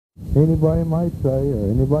anybody might say or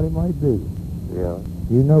anybody might do. Yeah.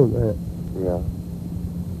 You know that. Yeah.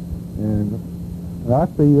 And I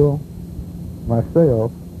feel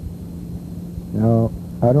myself, now,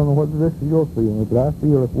 I don't know whether this is your feeling, but I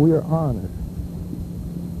feel if we are honest,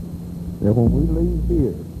 that when we leave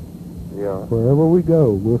here, Yeah. wherever we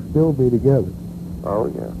go, we'll still be together. Oh,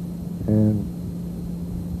 yeah. And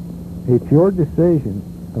it's your decision.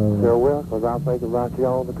 Sure will, because I think about you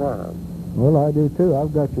all the time. Well, I do too.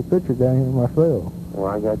 I've got your picture down here myself. Well,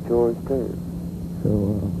 I got yours too.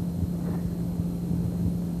 So,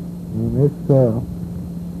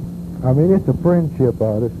 it's a friendship,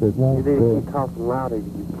 Otis, that won't... You need to keep talking louder.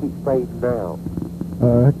 You keep fading out.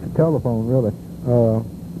 It's a telephone, really.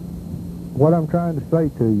 What I'm trying to say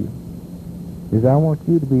to you is I want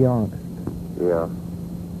you to be honest. Yeah.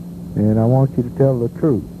 And I want you to tell the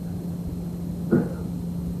truth.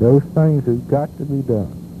 Those things have got to be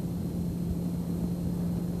done.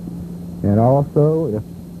 And also, if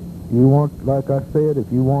you want, like I said,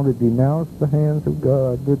 if you want to denounce the hands of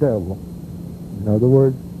God, the devil, in other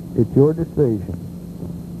words, it's your decision.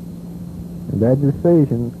 And that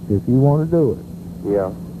decision, if you want to do it,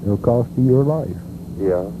 Yeah. it'll cost you your life.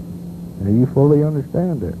 Yeah. And you fully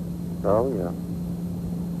understand that. Oh, yeah.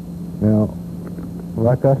 Now,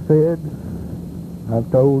 like I said, I've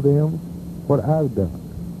told them what I've done.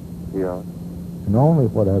 Yeah. And only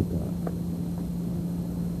what I've done.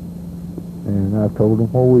 And I've told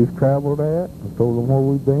them where we've traveled at. I've told them where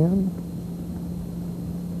we've been.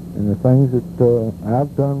 And the things that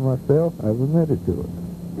I've done myself, I've admitted to it.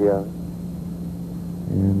 Yeah.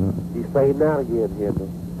 And, You fading out again, Henry.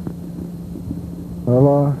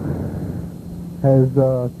 well, has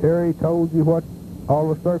Terry told you what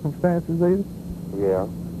all the circumstances is? Yeah.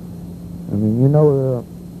 I mean, you know,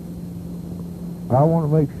 I want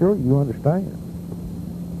to make sure you understand.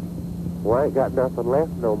 Well, I ain't got nothing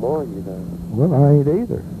left no more, you know. Well, I ain't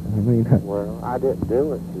either. I mean, Well, I didn't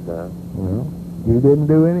do it, you know. well, you didn't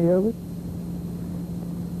do any of it?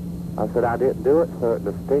 I said I didn't do it, so it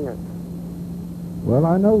stinks. Well,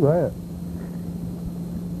 I know that.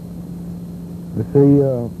 But see,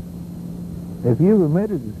 if you've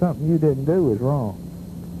admitted that something you didn't do is wrong,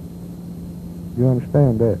 you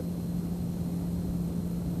understand that.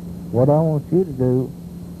 What I want you to do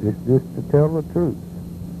is just to tell the truth.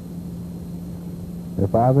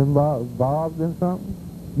 If I've involved in something,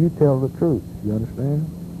 you tell the truth. You understand?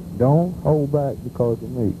 Don't hold back because of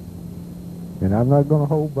me. And I'm not going to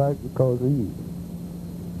hold back because of you.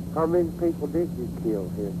 How many people did you kill,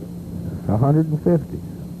 Henry? 150.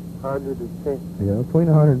 150. Yeah, between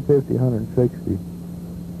 150 and 160.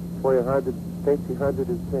 150,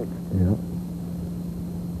 160. Yeah.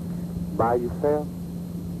 By yourself?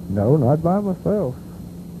 No, not by myself.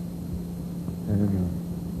 And,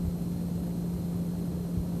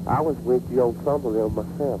 I was with you on some of them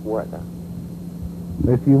myself, wasn't I?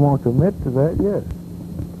 if you want to admit to that, yes.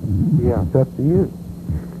 Yeah. It's up to you.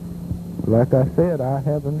 Like I said, I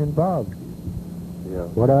haven't involved you. Yeah.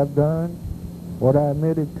 What I've done, what I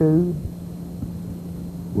admitted to,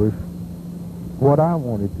 was what I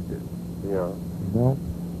wanted to do. Yeah. You know?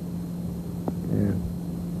 And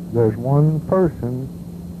there's one person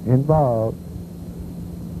involved.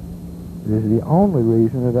 This is the only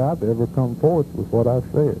reason that I've ever come forth with what I've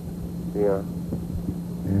said. Yeah.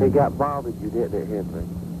 And, It got bothered you, didn't it, Henry?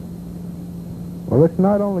 well, it's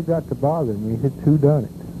not only got to bother me, it's who done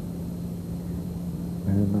it.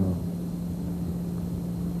 And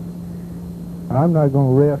I'm not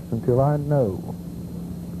going to rest until I know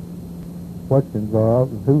what's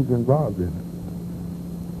involved and who's involved in it.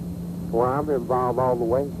 Well, I'm involved all the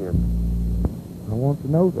way, Henry. I want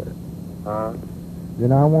to know that. Huh?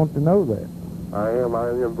 Then I want to know that.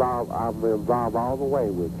 I'm involved all the way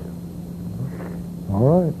with you.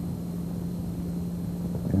 All right.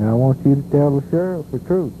 And I want you to tell the sheriff the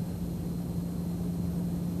truth.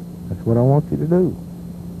 That's what I want you to do.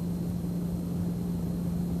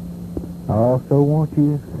 I also want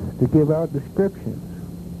you to give out descriptions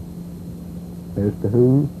as to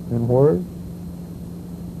who and where.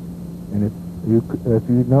 And if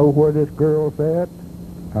you know where this girl's at,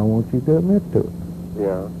 I want you to admit to it.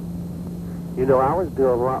 Yeah. You know, I was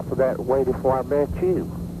doing a lot for that way before I met you.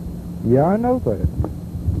 Yeah, I know that.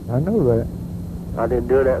 I know that. I didn't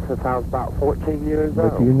do that since I was about 14 years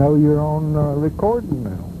old. But you know you're on recording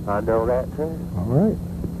now. I know that, too. All right.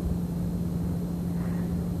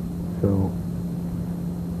 So,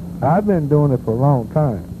 I've been doing it for a long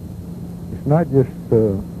time. It's not just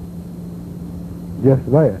that,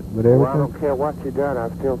 but everything. Well, I don't care what you done. I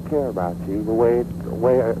still care about you, the way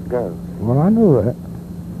it goes. Well, I know that.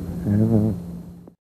 And